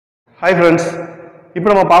Hi friends, இப்போ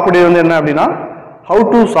நம்ம பார்க்கக்கூடியது வந்து என்ன அப்படினா how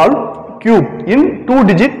to solve cube in 2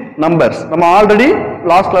 digit numbers. நம்ம ஆல்ரெடி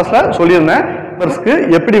லாஸ்ட் கிளாஸ்ல சொல்லியிருந்தேன் நம்பர்ஸ்க்கு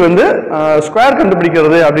எப்படி வந்து ஸ்கொயர்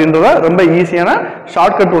கண்டுபிடிக்கிறது அப்படின்றத ரொம்ப ஈஸியான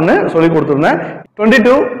ஷார்ட்கட் ஒன்னு சொல்லி கொடுத்திருந்தேன்.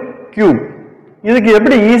 22 cube இதுக்கு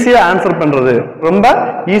எப்படி ஈஸியா ஆன்சர் பண்றது ரொம்ப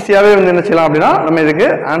ஈஸியாவே வந்து என்ன செய்யலாம் அப்படினா நம்ம இதுக்கு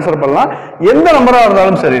ஆன்சர் பண்ணலாம். எந்த நம்பரா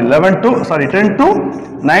இருந்தாலும் சரி 10 to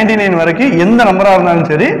 99 வரைக்கும் எந்த நம்பரா இருந்தாலும்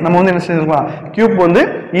சரி நம்ம வந்து என்ன செய்யலாம் கியூப் வந்து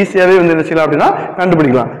ஈஸியாவே வந்து என்ன செய்யலாம் அப்படினா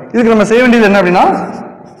கண்டுபிடிக்கலாம். இதுக்கு நம்ம செய்ய வேண்டியது என்ன அப்படினா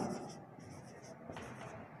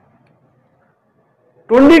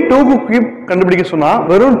 22 க்கு கியூப் கண்டுபிடிக்க சொன்னா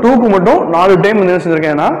வெறும் 2 க்கு மட்டும் 4 டைம் வந்து என்ன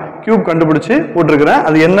செஞ்சிருக்கேன்னா கியூப் கண்டுபிடிச்சு போட்டுருக்கேன்.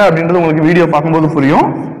 அது என்ன அப்படின்றது உங்களுக்கு வீடியோ பார்க்கும்போது புரியும்.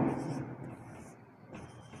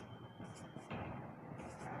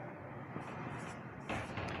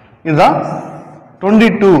 இதுதான்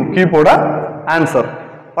 22 கியூபோட ஆன்சர்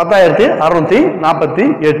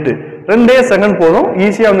 10648. 2 செகண்ட் போதும்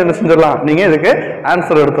ஈஸியா வந்து என்ன செஞ்சிடலாம் நீங்க இதுக்கு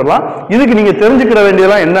ஆன்சர் எடுத்துடலாம். இதுக்கு நீங்க தெரிஞ்சுக்கிற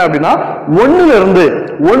வேண்டியதெல்லாம் என்ன அப்படின்னா 1 ல இருந்து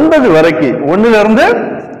 9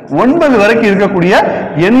 வரைக்கும் இருக்கக்கூடிய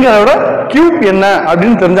எண்களோட கியூப் என்ன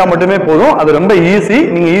அப்படின்னு தெரிஞ்சா மட்டுமே போதும். அது ரொம்ப ஈஸி.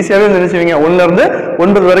 நீங்க ஈஸியாவே வந்து நினைச்சுவீங்க 1 ல இருந்து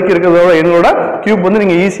 9 வரைக்கும் இருக்கிறதோட எண்களோட கியூப் வந்து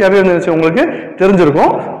நீங்க ஈஸியாவே வந்து நினைச்சு உங்களுக்கு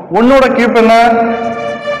தெரிஞ்சிருக்கும். 1 ஓட கியூப் என்ன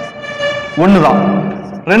 1 தான்.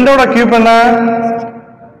 2 ஓட கியூப் என்ன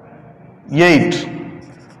 8.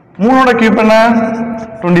 3 ஓட கியூப் என்ன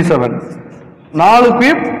 27. 4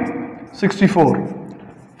 கியூப் 64.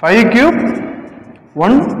 5 கியூப்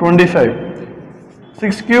 125.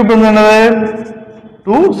 6 கியூப் வந்து என்னது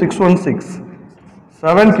 2616.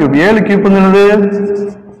 7 கியூப் 7 கியூப் வந்து என்னது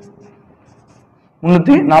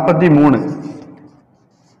 343.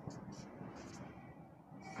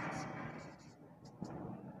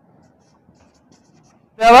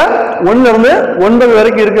 தேவை 1 ல இருந்து 9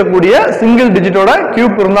 வரைக்கும் இருக்கக்கூடிய சிங்கிள் டிஜிட்டோட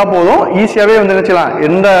கியூப் இருந்தா போதும். ஈஸியாவே வந்து நினைச்சலாம்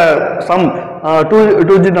எந்த சம் 2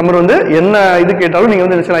 டிஜிட் நம்பர் வந்து என்ன இது கேட்டாலும் நீங்க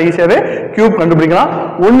வந்து நினைச்சலாம் ஈஸியாவே கியூப் கண்டுபிடிக்கலாம்.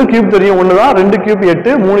 1 கியூப் தெரியும் 1 தான். 2 கியூப்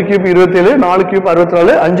 8, 3 கியூப் 27, 4 கியூப்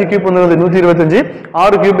 64, 5 கியூப் வந்து 125,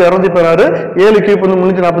 6 கியூப் 216, 7 கியூப் வந்து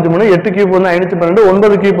 343, 8 கியூப் வந்து 512,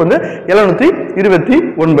 9 கியூப் வந்து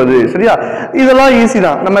 729. சரியா? இதெல்லாம் ஈஸி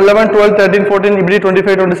தான். நம்ம 11, 12, 13, 14 இப்படி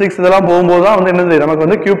 25, 26 இதெல்லாம் போகும்போது தான் வந்து என்னது நமக்கு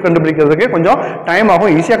வந்து கியூப் கண்டுபிடிக்கிறதுக்கு கொஞ்சம் டைம்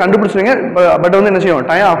ஆகும். ஈஸியா கண்டுபிடிச்சுவீங்க. பட் வந்து என்ன செய்யும்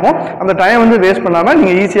டைம் ஆகும். அந்த டைம் வந்து வேஸ்ட் பண்ணாம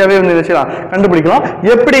நீங்க ஈஸியாவே வந்து என்ன செய்யலாம் கண்டுபிடிக்கலாம்.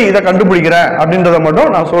 எப்படி இதை கண்டுபிடிக்கிறேன் அப்படின்றத மட்டும்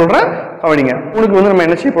நான் சொல்றேன், கவனிங்க. உங்களுக்கு வந்து நம்ம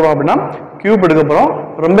என்ன செய்ய போறோம் அப்படின்னா கியூப் எடுக்க போறோம்.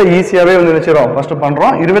 ரொம்ப ஈஸியாவே வந்து என்ன செய்யறோம் ஃபர்ஸ்ட்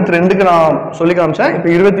பண்றோம். 22க்கு நான் சொல்லி காமிச்சேன். இப்போ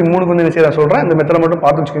 23க்கு வந்து என்ன செய்யறேன் சொல்றேன். இந்த மெத்தடை மட்டும்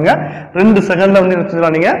பார்த்து வச்சுக்கோங்க. 2 செகண்ட்ல வந்து என்ன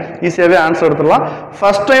செய்யலாம் நீங்க ஈஸியாவே ஆன்சர் எடுத்துடலாம்.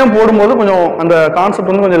 ஃபர்ஸ்ட் டைம் போடும்போது கொஞ்சம் அந்த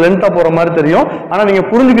கான்செப்ட் வந்து கொஞ்சம் லென்த்தா போற மாதிரி தெரியும். ஆனா நீங்க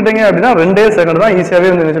புரிஞ்சுக்கிட்டீங்க அப்படின்னா 2 செகண்ட் தான்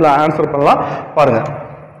ஈஸியாவே வந்து என்ன செய்யலாம் ஆன்சர் பண்ணலாம். பாருங்க,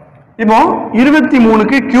 இப்போ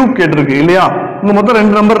 23க்கு கியூப் கேட்டிருக்கு இல்லையா? இங்க மொத்தம்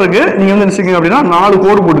 2 நம்பர் இருக்கு. நீங்க வந்து என்ன செய்யுங்க அப்படின்னா 4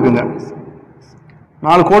 கோடு போட்டுக்கோங்க.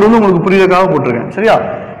 4 கோடு வந்து உங்களுக்கு புரியறதுக்காக போட்டிருக்கேன். சரியா?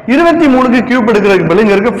 23க்கு கியூப் எடுக்கிறதுக்கு பதிலா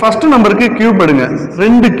இங்க இருக்க ஃபர்ஸ்ட் நம்பருக்கு கியூப் எடுங்க.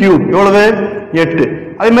 2 கியூப் எவ்வளவு 8.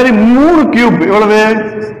 அதே மாதிரி 3 கியூப் எவ்வளவு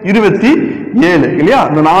 27 இல்லையா?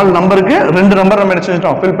 இந்த 4 நம்பருக்கு 2 நம்பர் நம்ம என்ன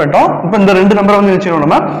செஞ்சிட்டோம் ஃபில் பண்ணிட்டோம். இப்போ இந்த 2 நம்பரை வந்து என்ன செய்யணும்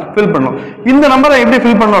நம்ம ஃபில் பண்ணணும். இந்த நம்பரை எப்படி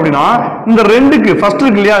ஃபில் பண்ணணும் அப்படின்னா இந்த 2க்கு ஃபர்ஸ்ட்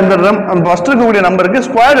இருக்கு இல்லையா? இந்த ஃபர்ஸ்ட் இருக்கக்கூடிய நம்பருக்கு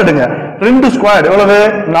ஸ்கொயர் எடுங்க. 2 ஸ்கொயர் எவ்வளவு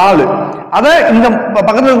 4. அதை இந்த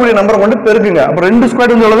பக்கத்துல இருக்கக்கூடிய நம்பரை கொண்டு பெருக்குங்க. அப்ப 2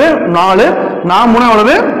 ஸ்கொயர் வந்து எவ்வளவு 4. 4 3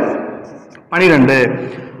 எவ்வளவு 12.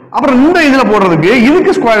 அப்புறம் இந்த இதுல போடுறதுக்கு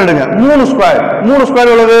இதுக்கு ஸ்கொயர் எடுங்க. 3 ஸ்கொயர்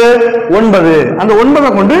எவ்வளவு 9. அந்த 9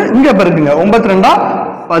 கொண்டு இங்க பெருக்குங்க. 9 2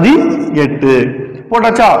 18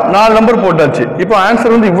 போட்டாச்சா? 4 நம்பர் போட்டாச்சு. இப்போ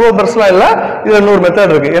ஆன்சர் வந்து இவ்வளவு பெருசா இல்ல. இதுல இன்னொரு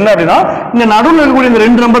மெத்தட் இருக்கு. என்ன அப்படின்னா இந்த நடுவுல இருக்கக்கூடிய இந்த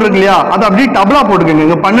 2 நம்பர் இருக்கு இல்லையா? அதை அப்படியே டபுளா போட்டுக்கோங்க.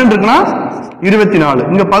 இங்க 12 இருக்குன்னா 24,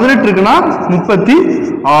 இங்க 18 இருக்குன்னா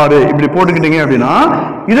 36 இப்படி போட்டுக்கிட்டீங்க அப்படின்னா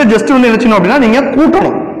இதை ஜஸ்ட் வந்து என்ன செய்யணும் அப்படின்னா நீங்க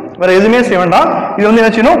கூட்டணும். வேற எதுவுமே செய்ய வேண்டாம். இது வந்து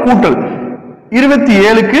என்ன செய்யணும் கூட்டல்.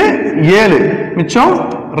 27க்கு 7 மிச்சம்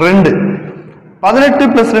 2. 18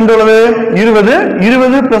 பிளஸ் 2 எவ்வளவு 20.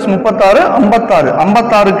 20 பிளஸ் 36 56.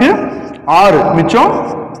 56க்கு 6 மிச்சம்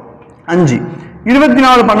 5.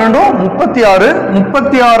 24 12 36.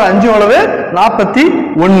 36 5 எவ்வளவு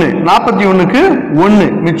 41. 41க்கு 1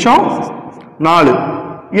 மிச்சம் 4.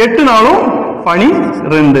 8 4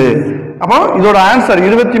 12. அப்போ இதோட ஆன்சர்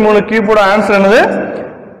 23 கியூபோட ஆன்சர் என்னது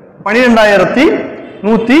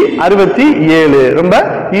 12167. ரொம்ப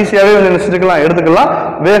ஈஸியாவே வந்து என்ன செஞ்சுக்கலாம் எடுத்துக்கலாம்.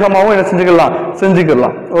 வேகமாகவும் என்ன செஞ்சுக்கலாம்.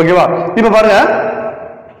 ஓகேவா? இப்ப பாருங்க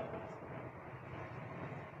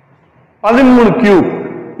 13 கியூப்.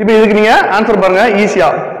 இப்ப இதுக்கு நீங்க ஆன்சர் பாருங்க ஈஸியா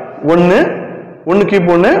 1 கியூப்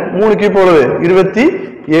 1 3 கியூப் எவ்வளவு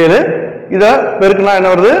 27. இத பெருக்குனா என்ன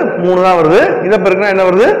வருது 3 தான் வருது. இத பெருக்குனா என்ன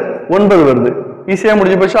வருது 9 வருது. ஈஸியா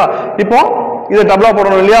முடிஞ்சு போச்சா? இப்போ இதை டபுளா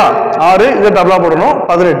போடணும் இல்லையா? 6 இதை டபுளா போடணும்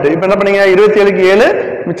 18. இப்போ என்ன பண்ணீங்க 27க்கு 7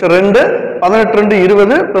 மிச்சம் 2 18 2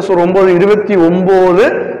 20 + ஒரு 9 29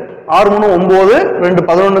 6 3 9 2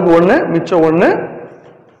 11க்கு 1 மிச்சம் 1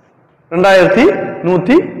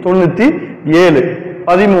 2197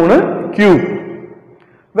 13 கியூப்.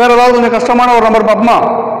 வேற ஏதாவது கொஞ்சம் கஷ்டமான ஒரு நம்பர் பார்ப்போமா?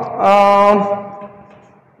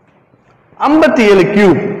 57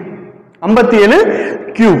 கியூப். 57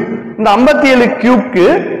 கியூப். இந்த 57 கியூப்க்கு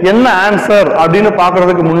என்ன ஆன்சர் அப்படின்னு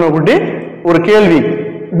பாக்குறதுக்கு முன்னாடி ஒரு கேள்வி,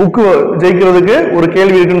 புக்கு ஜெயிக்கிறதுக்கு ஒரு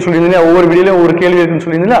கேள்வி இருக்குன்னு சொல்லியிருந்தீங்க, ஒவ்வொரு வீடியோலயும் ஒரு கேள்வி இருக்குன்னு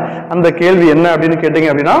சொல்லியிருந்தீங்களா, அந்த கேள்வி என்ன அப்படின்னு கேட்டீங்க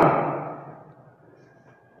அப்படின்னா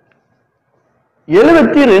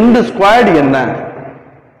 72 ஸ்கொயர்டு என்ன,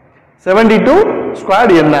 72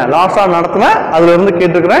 ஸ்கொயர்டு என்ன, லாஸ்டா நடத்தின அதுல இருந்து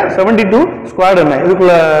கேட்டுக்கிறேன். 72 ஸ்கொயர்டு என்ன,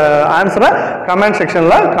 இதுக்குள்ள ஆன்சரை கமெண்ட்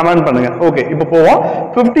செக்ஷன்ல கமெண்ட் பண்ணுங்க. ஓகே, இப்போ போவோம்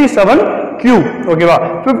 57 கியூப். ஓகேவா?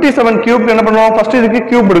 57 கியூப் என்ன பண்ணுவோம்? ஃபர்ஸ்ட் இதுக்கு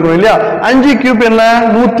கியூப் எடுக்கணும் இல்லையா? 5 கியூப் என்ன?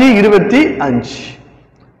 125.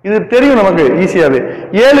 இது தெரியும் நமக்கு ஈஸியாவே.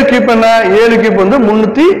 7 கியூப் என்ன? 7 கியூப் வந்து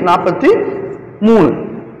 343.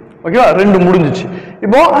 ஓகேவா? 2 முடிஞ்சிச்சு.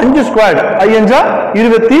 இப்போ 5 ஸ்கொயர்டு 5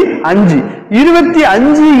 25.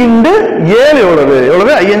 25 இன்டு 7 எவ்வளவு?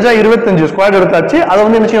 5 25 ஸ்கொயர்டு எடுத்தாச்சு. அதை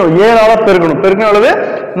வந்து என்ன செய்யணும்? 7 ஆல பெருக்கணும். பெருக்கணும் எவ்வளவு?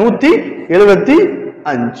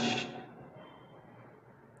 175.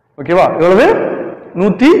 ஓகேவா? எவ்வளவு?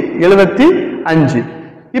 175.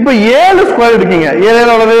 இப்ப 7 ஸ்கொயர் எடுக்கீங்க. 7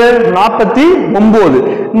 எவ்வளவு? 49.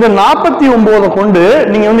 இந்த 49 கொண்டு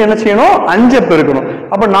நீங்க வந்து என்ன செய்யணும்? 5 பெருக்கணும்.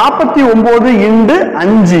 அப்ப 49 இன்டு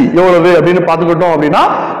 5 எவ்வளவு அப்படின்னு பாத்துக்கிட்டோம் அப்படின்னா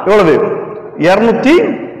எவ்வளவு?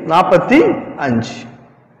 245.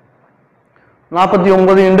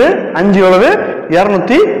 49 இன்டு 5 எவ்வளவு?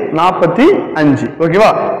 245. ஓகேவா?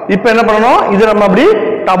 இப்ப என்ன பண்ணணும்? இது நம்ம அப்படி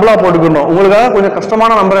டபுளா போட்டுக்கணும். உங்களுக்காக கொஞ்சம்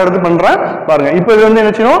கஷ்டமான நம்பரை எடுத்து பண்றேன் பாருங்க. இப்போ இது வந்து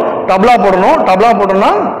என்ன செய்யணும்? டபுளா போடணும். டபுளா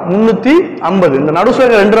போட்டோம்னா 350. இந்த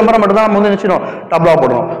நடுசுல 2 நம்பரை மட்டும் தான் நம்ம வந்து என்ன செய்யணும்? டபுளா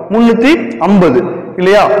போடணும். 350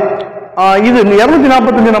 இல்லையா? இது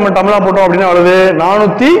 245 நம்ம டபுளா போட்டோம் அப்படின்னா எவ்வளவு?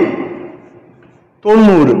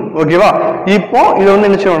 490. ஓகேவா? இப்போ இதை வந்து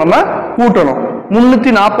என்ன செய்யணும்? நம்ம கூட்டணும்.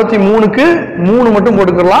 343க்கு 3 மட்டும்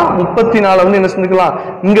போட்டுக்கலாம். 34 வந்து என்ன செஞ்சுக்கலாம்?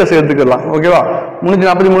 இங்க சேர்த்துக்கலாம். ஓகேவா?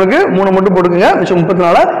 343க்கு 3 மட்டும் போட்டுக்கங்க. மிச்சம்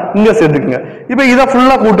 34 இங்க சேர்த்துக்குங்க. இப்போ இதை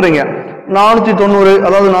ஃபுல்லா கூட்டுறீங்க. 490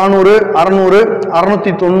 அதாவது 400 600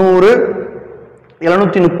 690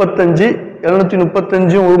 735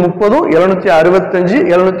 735 ஒரு 30 765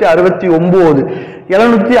 769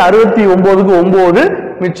 769க்கு 9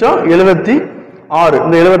 மிச்சம் 76.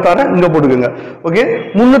 இந்த 76 இங்க போட்டுக்கோங்க. ஓகே,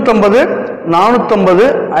 350 450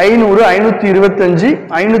 500 525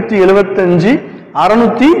 575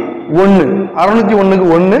 601 601க்கு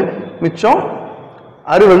 1 மிச்சம்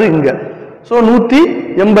 60 இங்க. சோ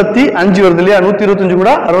 185 வருது இல்லையா? 125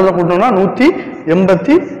 கூட 60 கூட்டணும்னா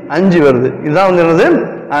 185 வருது. இதுதான் வந்து என்னது?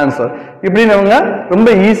 ஆன்சர். இப்படி நம்ம ரொம்ப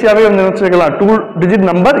ஈஸியாவே வந்து நினைச்சுக்கலாம். 2 டிஜிட்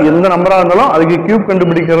நம்பர் எந்த நம்பரா இருந்தாலும் அதுக்கு கியூப்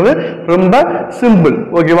கண்டுபிடிக்கிறது ரொம்ப சிம்பிள்.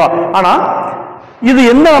 ஓகேவா? ஆனா இது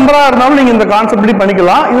எந்த நம்பரா இருந்தாலும் நீங்க இந்த கான்செப்ட்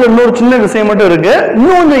பண்ணிக்கலாம். இது இன்னொரு சின்ன விஷயம் மட்டும் இருக்கு.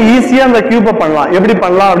 இன்னும் கொஞ்சம் ஈஸியா இந்த கியூப்பை பண்ணலாம். எப்படி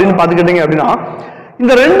பண்ணலாம் அப்படின்னு பாத்துக்கிட்டீங்க அப்படின்னா,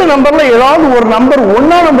 இந்த 2 நம்பர்ல ஏதாவது ஒரு நம்பர்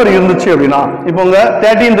 1ஆ நம்பர் இருந்துச்சு அப்படின்னா, இப்போ உங்க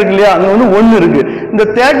 13 இருக்கு இல்லையா? அங்க வந்து 1 இருக்கு. இந்த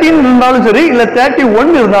 13 இருந்தாலும் சரி, இல்ல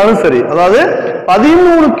 31 இருந்தாலும் சரி, அதாவது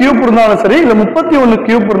 13 கியூப் இருந்தாலும் சரி, இல்ல 31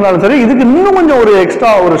 கியூப் இருந்தாலும் சரி, இதுக்கு இன்னும் கொஞ்சம் ஒரு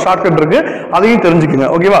எக்ஸ்ட்ரா ஒரு ஷார்ட்கட் இருக்கு. அதையும் தெரிஞ்சுக்கங்க.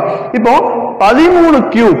 ஓகேவா? இப்போ 13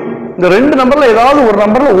 கியூப் இந்த 2 நம்பர்ல ஏதாவது ஒரு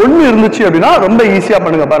நம்பர்ல 1 இருந்துச்சு அப்படின்னா ரொம்ப ஈஸியா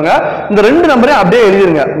பண்ணுங்க. பாருங்க, இந்த 2 நம்பரையும் அப்படியே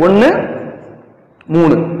எழுதிருங்க. 1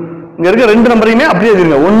 3. இங்க இருக்க 2 நம்பரையுமே அப்படியே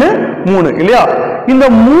எழுதிருங்க. 1 3 இல்லையா? இந்த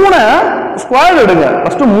 3 ஸ்கொயர் எடுங்க.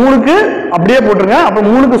 ஃபர்ஸ்ட் 3க்கு அப்படியே போட்டுருங்க. அப்புறம்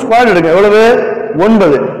 3க்கு ஸ்கொயர் எடுங்க. எவ்வளவு?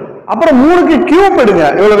 9. அப்புறம் 3க்கு கியூப் எடுங்க.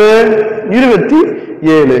 எவ்வளவு?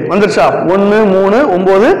 27. வந்துருச்சா? 1 3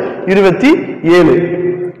 9 27.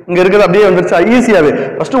 இங்க இருக்குது அப்படியே வந்துருச்சா? ஈஸியாவே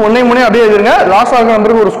ஃபர்ஸ்ட் 1 3 அப்படியே எழுதுங்க. லாஸ்ட் ஆகிற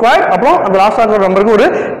நம்பருக்கு ஒரு ஸ்கொயர், அப்புறம் அந்த லாஸ்ட் ஆகிற நம்பருக்கு ஒரு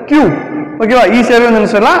கியூப். ஓகேவா? ஈஸியாவே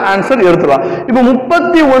வந்து சொல்லலாம், ஆன்சர் எடுத்துடலாம். இப்போ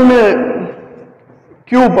 31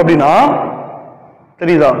 கியூப் அப்படின்னா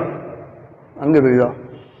தெரியுதா? அங்க தெரியுதா?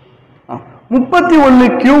 31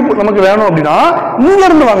 கியூப் நமக்கு வேணும் அப்படின்னா இங்க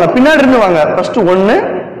இருந்து வாங்க, பின்னாடி இருந்து வாங்க. ஃபர்ஸ்ட் 1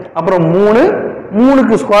 அப்புறம் 3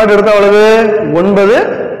 3க்கு ஸ்கொயர் எடுத்தா எவ்வளவு? 9.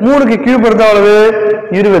 3க்கு கியூப் எடுத்தா எவ்வளவு?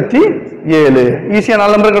 27. ஈஸியா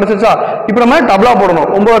 4 நம்பர் கிடைச்சிருச்சா? இப்போ நம்ம டபுளா போடணும்.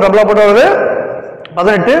 9 டபுளா போட்டா எவ்வளவு?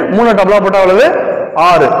 18. 3 டபுளா போட்டா எவ்வளவு?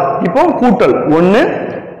 6. இப்போ கூட்டல் 1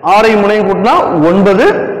 6ஐயும் 3ஐயும் கூட்டினா 9.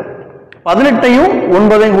 18ஐயும்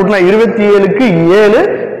 9ஐயும் கூட்டினா 27க்கு 7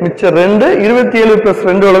 மிச்சம் 2. 27 பிளஸ்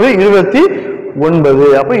 2 எவ்வளவு? 29.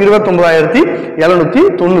 அப்ப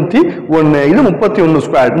 29791. இது 31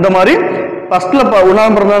 ஸ்கொயர். இந்த மாதிரி ஃபர்ஸ்ட்ல ஒன்னா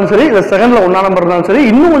நம்பர் இருந்தாலும் சரி இல்ல செகண்ட்ல ஒன்னா நம்பர் இருந்தாலும் சரி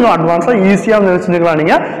இன்னும் கொஞ்சம் அட்வான்ஸா ஈஸியா வந்து செஞ்சுக்கலாம்,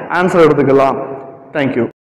 நீங்க ஆன்சர் எடுத்துக்கலாம். தேங்க்யூ.